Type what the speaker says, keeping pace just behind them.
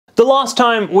The last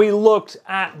time we looked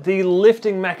at the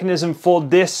lifting mechanism for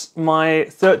this, my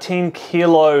 13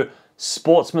 kilo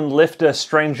sportsman lifter,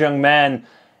 strange young man,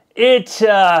 it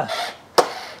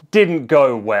didn't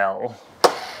go well.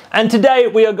 And today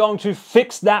we are going to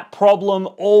fix that problem,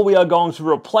 or we are going to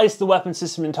replace the weapon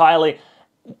system entirely.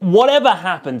 Whatever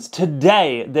happens,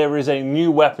 today there is a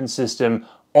new weapon system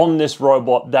on this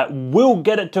robot that will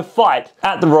get it to fight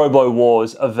at the Robo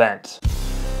Wars event.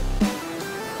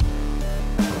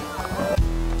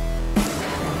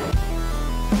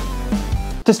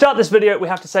 To start this video, we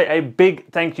have to say a big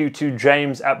thank you to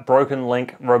James at Broken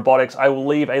Link Robotics. I will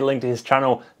leave a link to his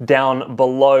channel down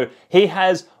below. He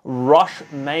has rush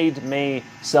made me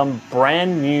some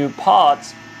brand new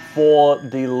parts for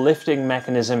the lifting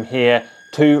mechanism here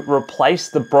to replace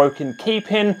the broken key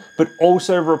pin, but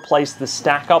also replace the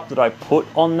stack up that I put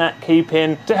on that key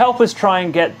pin to help us try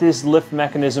and get this lift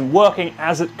mechanism working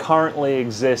as it currently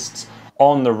exists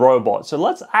on the robot. So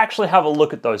let's actually have a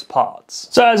look at those parts.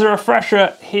 So as a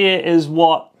refresher, here is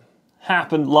what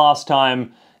happened last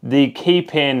time. The key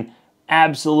pin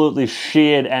absolutely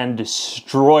sheared and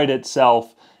destroyed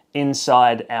itself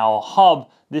inside our hub.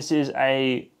 This is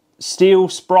a steel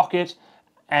sprocket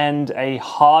and a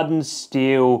hardened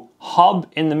steel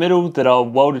hub in the middle that are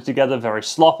welded together very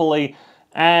sloppily.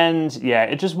 And yeah,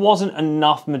 it just wasn't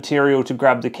enough material to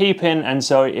grab the key pin, and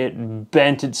so it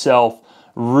bent itself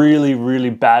really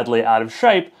badly out of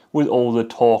shape with all the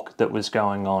torque that was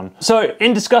going on. So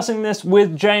in discussing this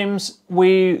with James,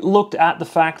 we looked at the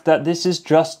fact that this is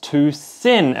just too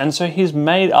thin, and so he's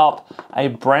made up a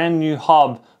brand new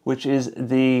hub which is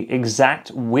the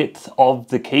exact width of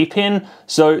the key pin.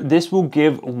 So this will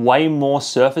give way more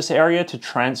surface area to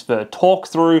transfer torque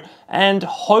through, and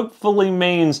hopefully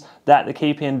means that the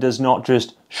key pin does not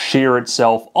just shear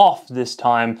itself off this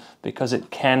time, because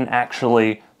it can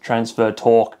actually transfer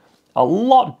torque a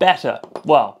lot better.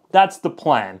 Well, that's the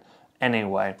plan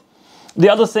anyway. The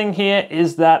other thing here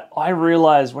is that I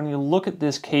realized when you look at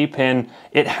this key pin,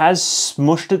 it has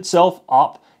smushed itself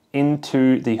up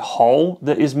into the hole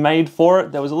that is made for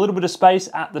it. There was a little bit of space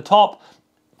at the top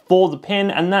for the pin,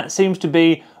 and that seems to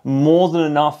be more than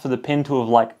enough for the pin to have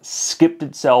like skipped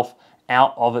itself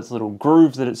out of its little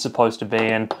groove that it's supposed to be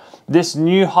in. This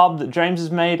new hub that James has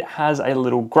made has a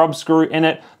little grub screw in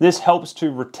it. This helps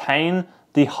to retain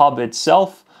the hub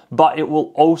itself, but it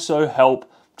will also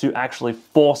help to actually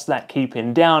force that key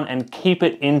pin down and keep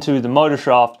it into the motor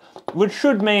shaft, which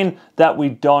should mean that we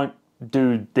don't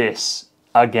do this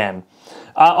again.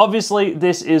 Obviously,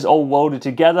 this is all welded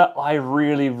together. I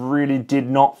really did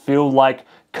not feel like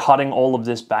cutting all of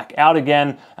this back out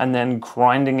again and then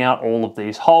grinding out all of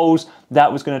these holes.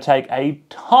 That was going to take a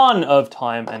ton of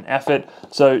time and effort.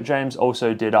 So James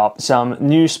also did up some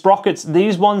new sprockets.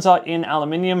 These ones are in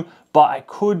aluminium, but I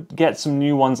could get some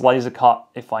new ones laser cut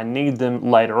if I need them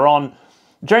later on.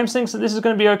 James thinks that this is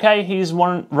going to be okay. He's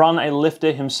run a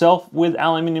lifter himself with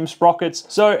aluminium sprockets,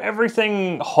 so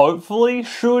everything hopefully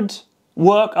should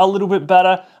work a little bit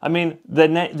better. I mean,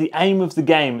 the aim of the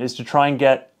game is to try and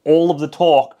get all of the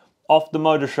torque off the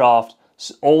motor shaft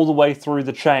all the way through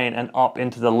the chain and up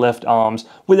into the lift arms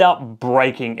without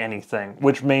breaking anything,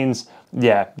 which means,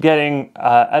 yeah, getting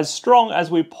as strong as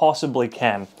we possibly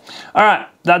can. All right,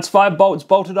 that's 5 bolts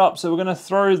bolted up, so we're going to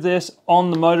throw this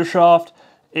on the motor shaft.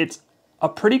 It's a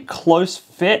pretty close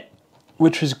fit,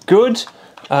 which is good.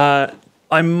 I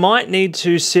might need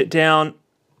to sit down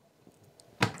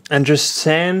and just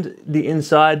sand the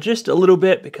inside just a little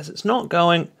bit because it's not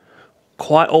going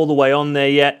quite all the way on there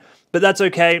yet, but that's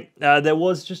okay. There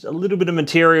was just a little bit of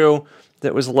material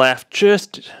that was left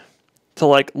just to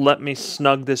like let me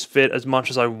snug this fit as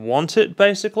much as I want it,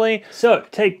 basically. So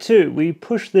take 2, we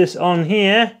push this on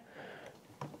here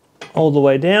all the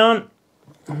way down.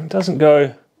 It doesn't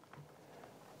go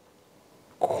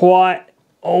quite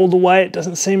all the way. It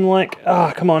doesn't seem like,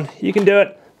 come on, you can do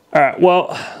it. All right,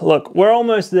 well, look, we're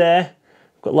almost there.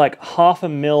 We've got like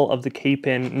 1/2 mil of the key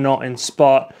pin not in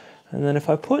spot. And then if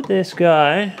I put this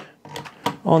guy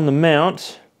on the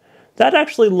mount, that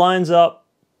actually lines up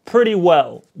pretty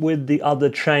well with the other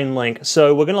chain link.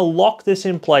 So we're gonna lock this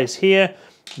in place here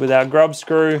with our grub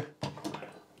screw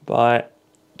by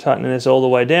tightening this all the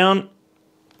way down.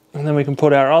 And then we can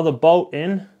put our other bolt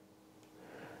in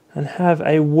and have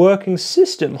a working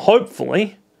system,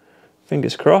 hopefully.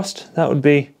 Fingers crossed, that would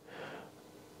be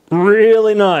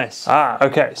really nice.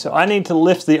 Okay, so I need to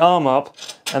lift the arm up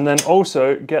and then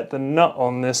also get the nut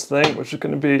on this thing, which is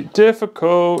going to be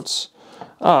difficult.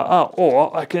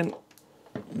 Or I can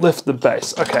lift the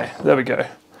base. Okay, there we go.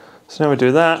 So now we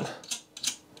do that,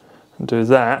 and do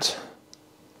that.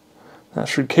 That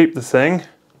should keep the thing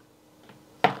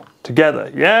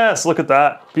together. Yes, look at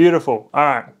that. Beautiful. All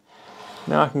right.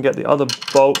 Now I can get the other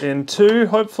bolt in too,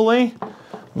 hopefully.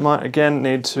 Might again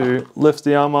need to lift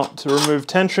the arm up to remove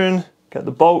tension, get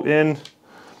the bolt in,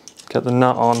 get the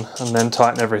nut on, and then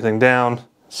tighten everything down.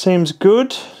 Seems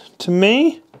good to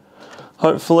me.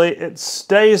 Hopefully it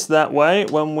stays that way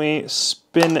when we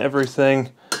spin everything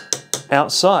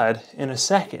outside in a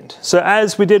second. So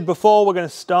as we did before, we're going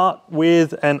to start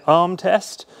with an arm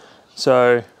test.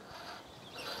 So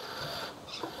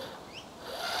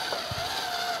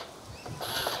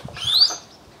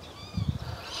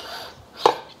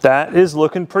that is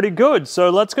looking pretty good. So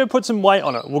let's go put some weight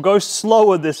on it. We'll go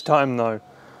slower this time though.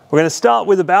 We're going to start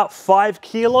with about 5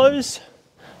 kilos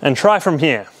and try from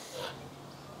here.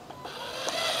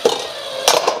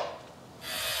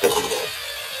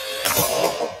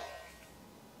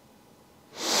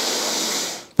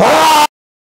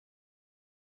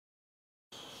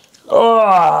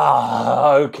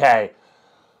 Oh, okay.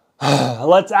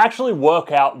 Let's actually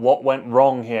work out what went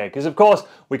wrong here, because of course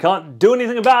we can't do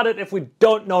anything about it if we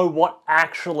don't know what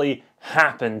actually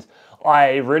happened.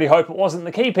 I really hope it wasn't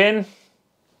the key pin.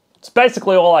 It's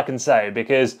basically all I can say,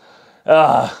 because,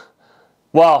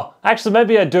 well, actually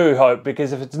maybe I do hope,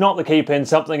 because if it's not the key pin,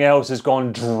 something else has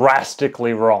gone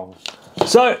drastically wrong.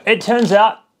 So it turns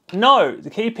out, no, the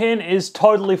key pin is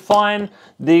totally fine.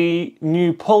 The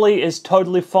new pulley is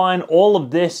totally fine. All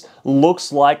of this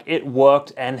looks like it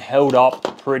worked and held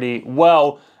up pretty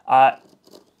well.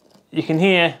 You can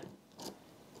hear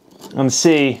and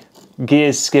see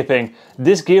gears skipping.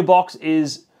 This gearbox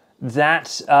is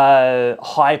that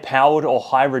high powered or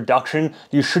high reduction.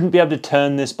 You shouldn't be able to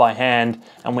turn this by hand,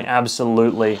 and we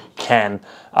absolutely can.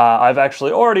 I've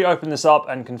actually already opened this up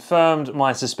and confirmed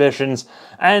my suspicions,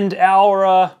 and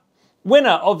our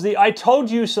winner of the I Told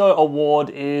You So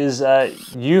award is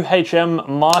UHM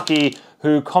Marky,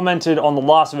 who commented on the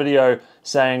last video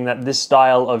saying that this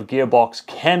style of gearbox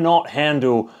cannot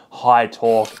handle high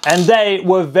torque. And they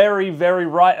were very, very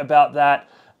right about that.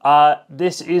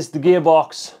 This is the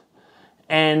gearbox,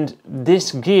 and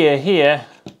this gear here,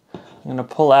 I'm gonna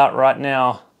pull out right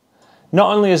now.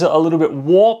 Not only is it a little bit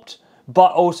warped,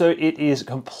 but also it is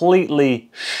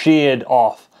completely sheared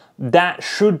off. That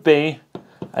should be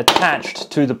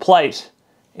attached to the plate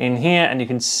in here, and you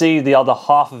can see the other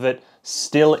half of it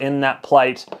still in that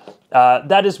plate.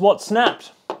 That is what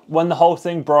snapped when the whole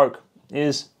thing broke,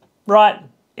 is right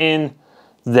in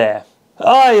there.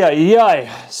 Ay, ay,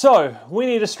 ay. So we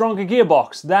need a stronger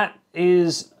gearbox. That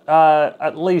is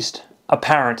at least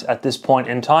apparent at this point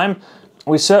in time.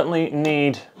 We certainly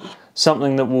need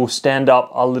something that will stand up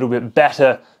a little bit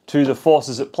better to the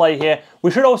forces at play here.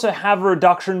 We should also have a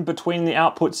reduction between the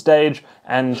output stage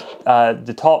and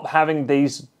the top. Having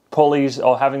these pulleys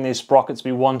or having these sprockets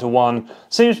be one-to-one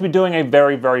seems to be doing a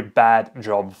very, very bad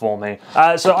job for me.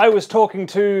 So I was talking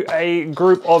to a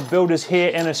group of builders here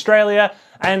in Australia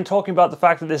and talking about the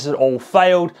fact that this has all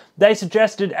failed. They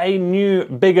suggested a new,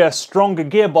 bigger, stronger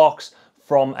gearbox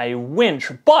from a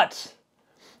winch, but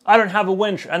I don't have a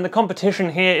winch, and the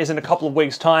competition here is in a couple of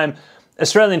weeks' time.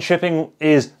 Australian shipping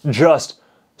is just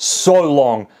so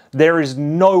long. There is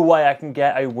no way I can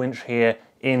get a winch here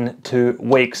in 2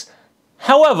 weeks.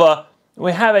 However,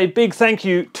 we have a big thank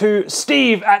you to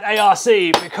Steve at ARC,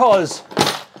 because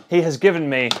he has given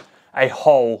me a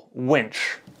whole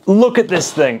winch. Look at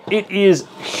this thing. It is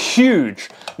huge.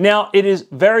 Now, it is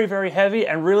very, very heavy,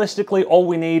 and realistically, all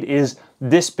we need is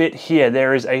this bit here.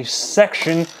 There is a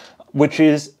section which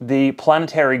is the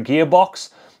planetary gearbox.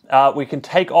 We can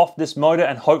take off this motor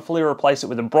and hopefully replace it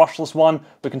with a brushless one.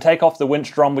 We can take off the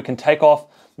winch drum. We can take off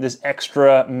this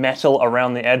extra metal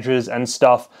around the edges and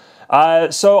stuff.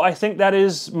 So I think that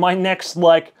is my next,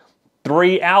 like,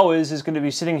 3 hours is going to be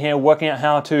sitting here working out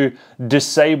how to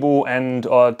disable and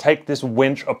take this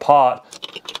winch apart.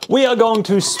 We are going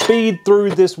to speed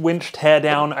through this winch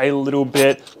teardown a little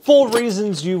bit for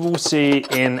reasons you will see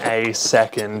in a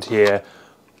second here.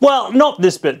 Well, not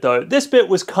this bit though. This bit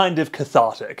was kind of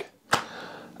cathartic.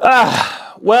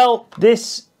 Well,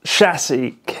 this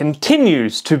chassis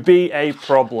continues to be a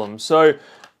problem. So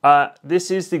this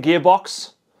is the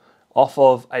gearbox off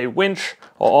of a winch,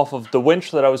 or off of the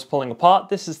winch that I was pulling apart.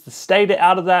 This is the stator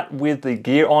out of that with the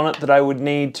gear on it that I would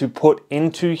need to put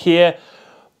into here.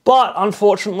 But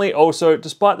unfortunately also,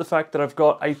 despite the fact that I've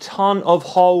got a ton of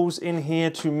holes in here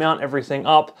to mount everything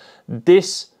up,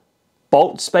 this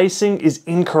bolt spacing is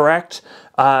incorrect.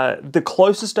 The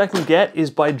closest I can get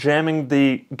is by jamming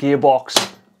the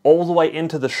gearbox all the way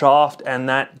into the shaft, and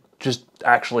that just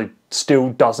actually still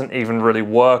doesn't even really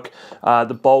work.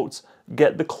 The bolts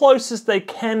get the closest they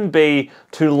can be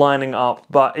to lining up,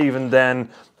 but even then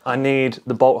I need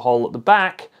the bolt hole at the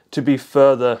back to be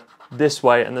further this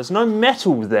way, and there's no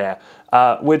metal there,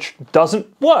 which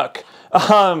doesn't work.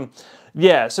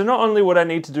 Yeah, so not only would I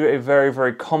need to do a very,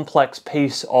 very complex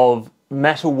piece of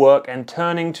metal work and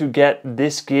turning to get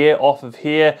this gear off of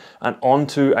here and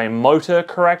onto a motor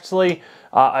correctly,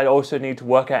 I'd also need to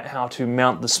work out how to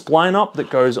mount the spline up that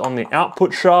goes on the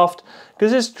output shaft,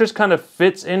 because this just kind of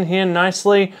fits in here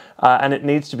nicely, and it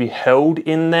needs to be held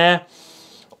in there.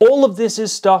 All of this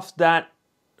is stuff that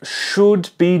should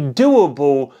be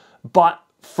doable, but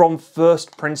from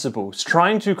first principles.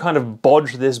 Trying to kind of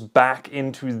bodge this back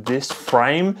into this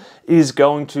frame is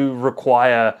going to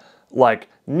require like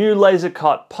new laser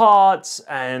cut parts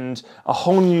and a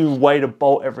whole new way to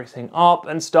bolt everything up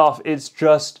and stuff. It's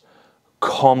just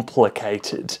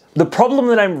complicated. The problem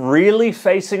that I'm really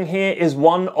facing here is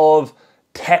one of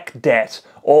tech debt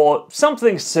or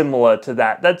something similar to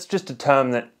that. That's just a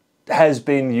term that has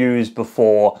been used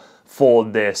before for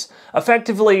this.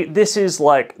 Effectively, this is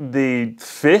like the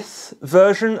 5th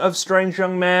version of Strange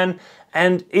Young Man,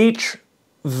 and each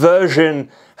version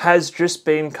has just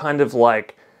been kind of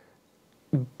like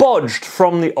bodged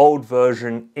from the old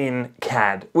version in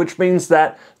CAD, which means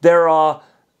that there are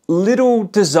little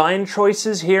design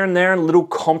choices here and there and little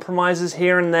compromises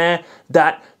here and there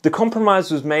that the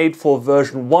compromise was made for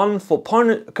version 1 for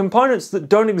components that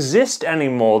don't exist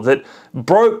anymore, that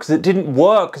broke, that didn't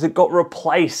work, that got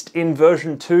replaced in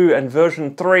version 2 and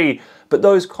version 3, but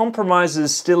those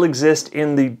compromises still exist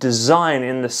in the design,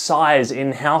 in the size,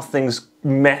 in how things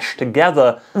mesh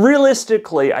together.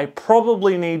 Realistically, I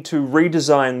probably need to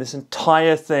redesign this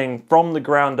entire thing from the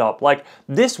ground up. Like,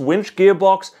 this winch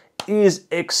gearbox is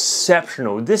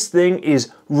exceptional. This thing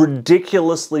is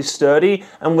ridiculously sturdy,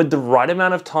 and with the right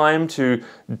amount of time to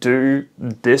do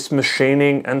this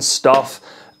machining and stuff,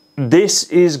 this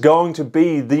is going to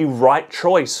be the right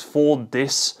choice for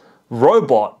this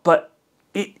robot, but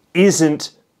it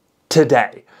isn't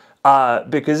today,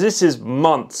 because this is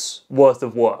months worth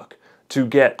of work to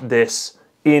get this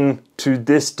into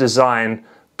this design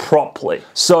properly.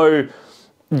 So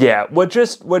yeah, we're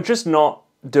just not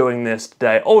doing this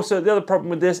today. Also, the other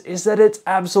problem with this is that it's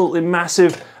absolutely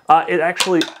massive. It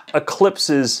actually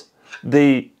eclipses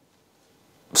the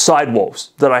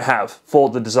sidewalls that I have for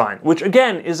the design, which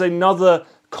again is another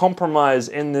compromise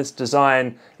in this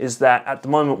design, is that at the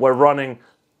moment we're running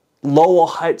lower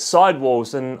height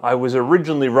sidewalls than I was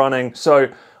originally running. So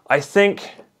I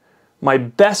think my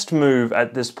best move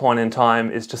at this point in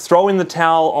time is to throw in the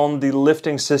towel on the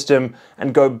lifting system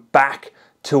and go back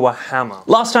to a hammer.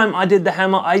 Last time I did the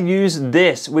hammer, I used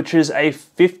this, which is a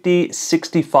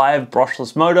 5065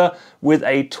 brushless motor with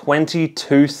a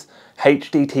 20-tooth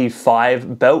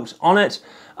HDT5 belt on it,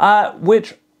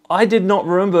 which I did not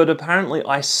remember, but apparently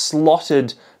I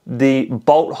slotted the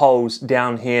bolt holes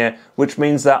down here, which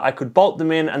means that I could bolt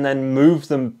them in and then move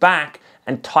them back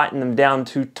and tighten them down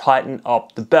to tighten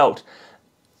up the belt.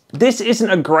 This isn't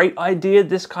a great idea.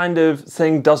 This kind of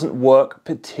thing doesn't work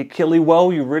particularly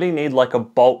well. You really need like a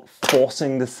bolt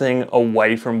forcing the thing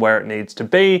away from where it needs to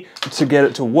be to get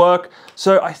it to work.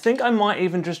 So I think I might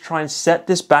even just try and set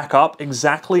this back up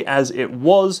exactly as it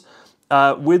was,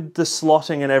 with the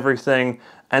slotting and everything,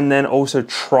 and then also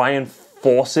try and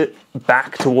force it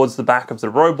back towards the back of the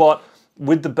robot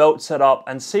with the belt set up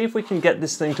and see if we can get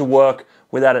this thing to work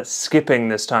without it skipping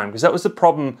this time, because that was the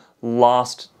problem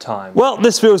last time. Well,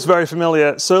 this feels very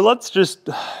familiar, so let's just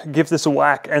give this a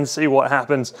whack and see what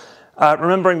happens.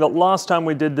 Remembering that last time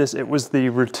we did this, it was the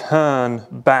return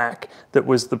back that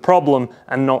was the problem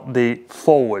and not the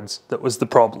forwards that was the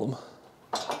problem.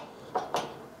 All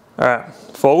right,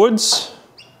 forwards.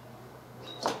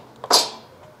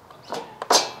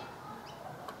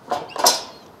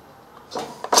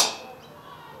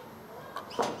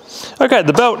 Okay,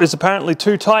 the belt is apparently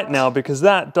too tight now because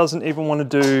that doesn't even want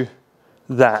to do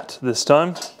that this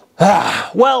time.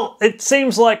 Well, it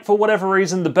seems like for whatever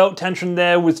reason the belt tension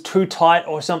there was too tight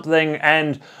or something,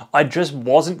 and I just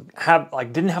didn't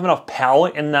have enough power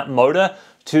in that motor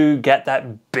to get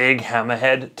that big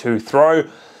hammerhead to throw.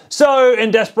 So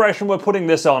in desperation, we're putting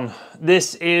this on.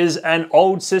 This is an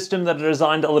old system that I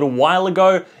designed a little while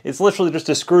ago. It's literally just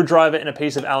a screwdriver in a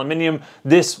piece of aluminium.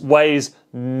 This weighs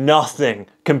nothing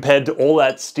compared to all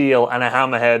that steel and a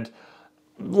hammerhead.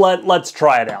 Let's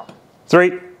try it out.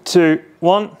 3, 2,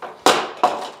 1.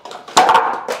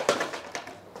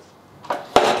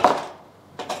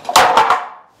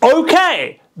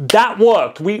 Okay, that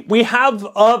worked. We have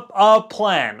a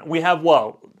plan. We have,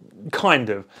 well, kind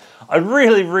of. I'd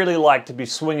really, really like to be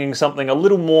swinging something a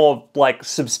little more like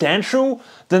substantial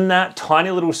than that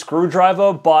tiny little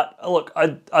screwdriver, but look,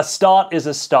 a start is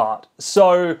a start.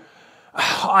 So,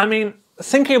 I mean,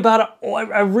 thinking about it,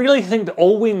 I really think that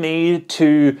all we need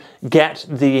to get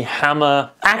the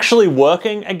hammer actually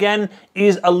working again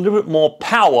is a little bit more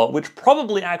power, which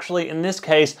probably actually in this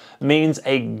case means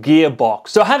a gearbox.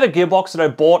 So I have a gearbox that I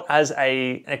bought as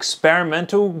an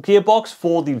experimental gearbox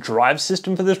for the drive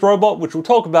system for this robot, which we'll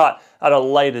talk about at a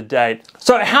later date.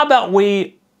 So how about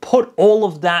we put all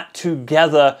of that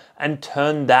together and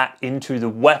turn that into the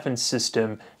weapon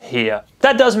system here.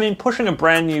 That does mean pushing a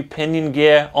brand new pinion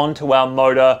gear onto our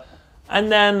motor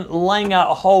and then laying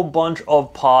out a whole bunch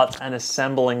of parts and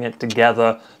assembling it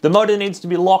together. The motor needs to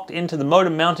be locked into the motor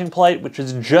mounting plate, which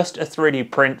is just a 3D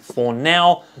print for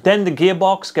now. Then the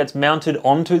gearbox gets mounted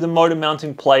onto the motor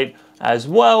mounting plate as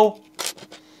well.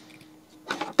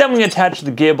 Then we attach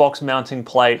the gearbox mounting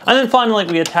plate, and then finally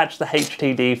we attach the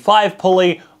HTD5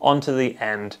 pulley onto the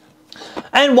end.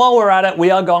 And while we're at it, we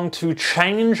are going to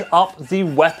change up the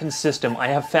weapon system. I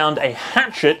have found a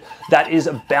hatchet that is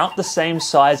about the same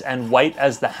size and weight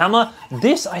as the hammer.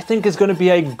 This, I think, is going to be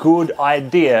a good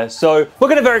idea. So we're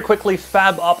going to very quickly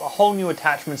fab up a whole new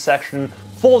attachment section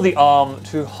for the arm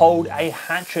to hold a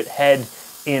hatchet head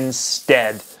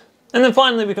instead. And then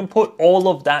finally we can put all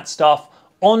of that stuff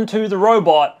onto the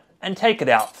robot and take it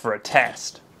out for a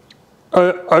test.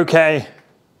 Okay,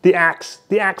 the axe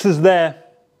is there.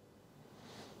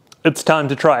 It's time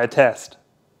to try a test.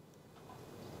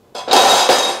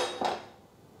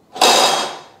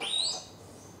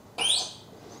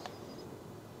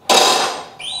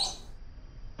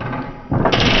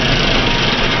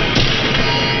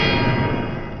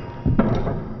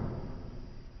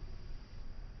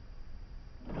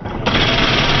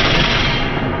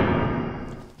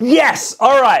 Yes!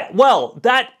 All right, well,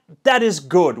 that is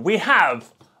good. We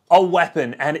have a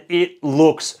weapon and it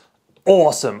looks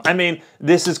awesome. I mean,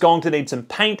 this is going to need some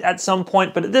paint at some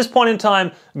point, but at this point in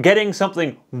time, getting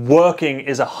something working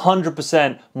is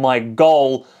 100% my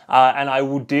goal, and I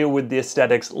will deal with the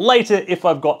aesthetics later if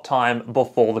I've got time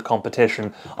before the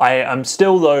competition. I am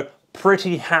still, though,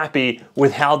 pretty happy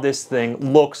with how this thing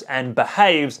looks and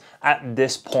behaves at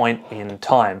this point in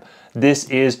time. This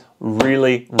is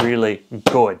really, really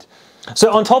good.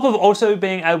 So on top of also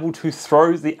being able to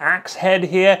throw the axe head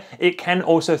here, it can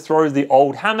also throw the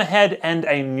old hammer head and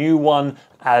a new one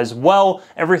as well.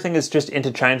 Everything is just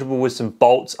interchangeable with some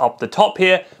bolts up the top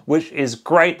here, which is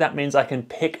great. That means I can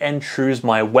pick and choose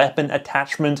my weapon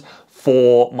attachment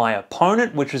for my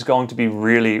opponent, which is going to be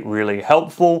really, really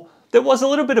helpful. There was a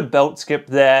little bit of belt skip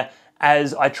there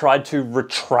as I tried to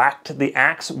retract the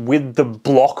axe with the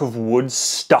block of wood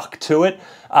stuck to it.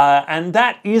 And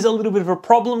that is a little bit of a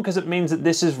problem because it means that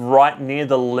this is right near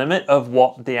the limit of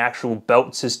what the actual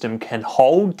belt system can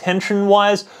hold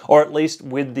tension-wise, or at least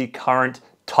with the current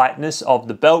tightness of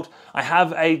the belt. I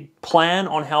have a plan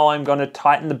on how I'm going to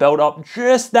tighten the belt up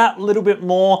just that little bit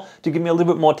more to give me a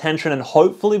little bit more tension, and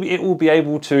hopefully it will be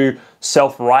able to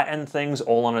self-righten things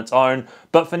all on its own.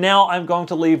 But for now, I'm going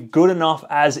to leave good enough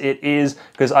as it is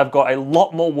because I've got a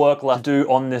lot more work left to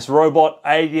do on this robot.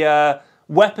 A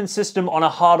weapon system on a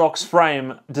Hardox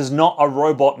frame does not a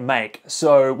robot make.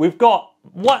 So we've got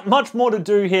much more to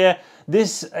do here.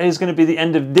 This is going to be the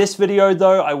end of this video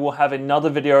though. I will have another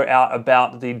video out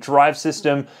about the drive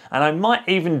system, and I might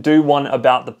even do one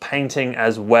about the painting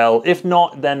as well. If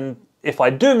not, then if I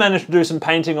do manage to do some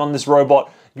painting on this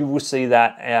robot, you will see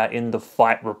that in the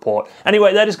fight report.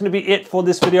 Anyway, that is going to be it for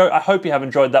this video. I hope you have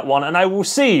enjoyed that one, and I will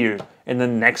see you in the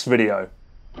next video.